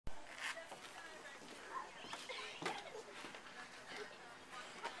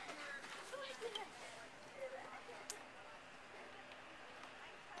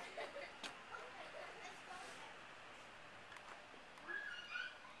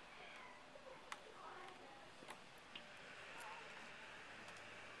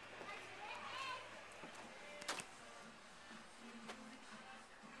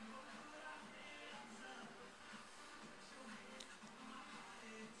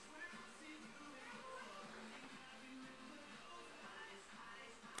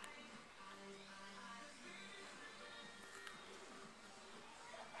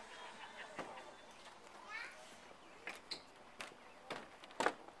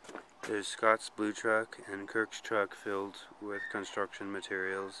There's Scott's blue truck and Kirk's truck filled with construction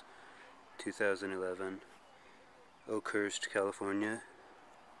materials. 2011, Oakhurst, California.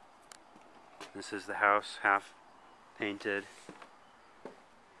 This is the house, half painted.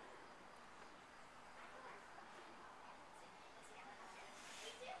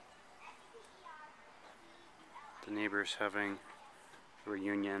 The neighbors having a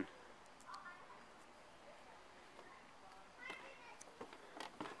reunion.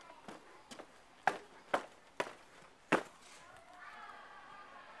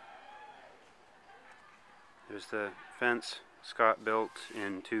 There's the fence Scott built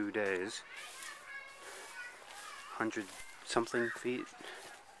in 2 days. 100-something feet.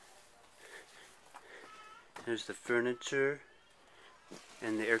 There's the furniture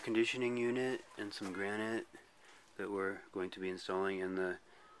and the air conditioning unit and some granite that we're going to be installing in the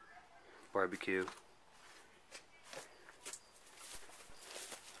barbecue.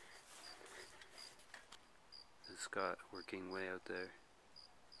 There's Scott working way out there.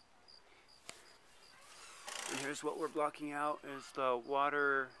 And here's what we're blocking out is the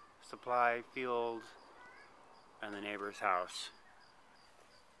water supply field and the neighbor's house.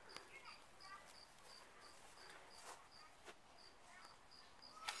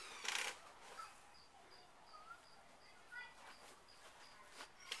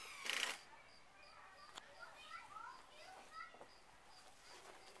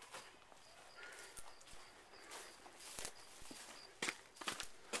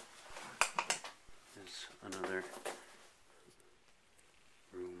 There's another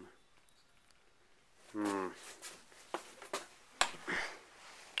room.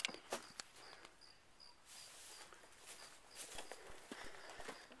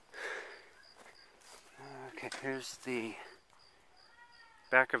 Okay, here's the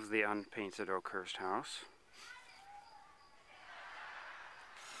back of the unpainted Oakhurst house.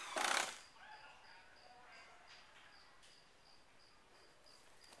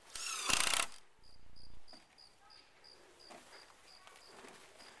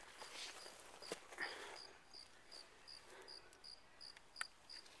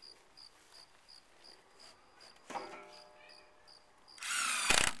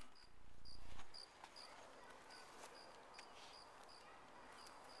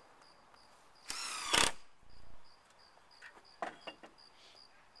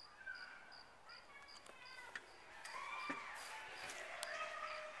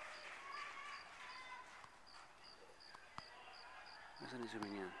 Isn't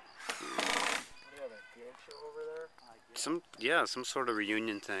zooming in? What do you have, a game show over there? Some sort of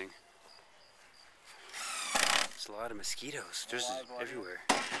reunion thing. There's a lot of mosquitoes. There's everywhere.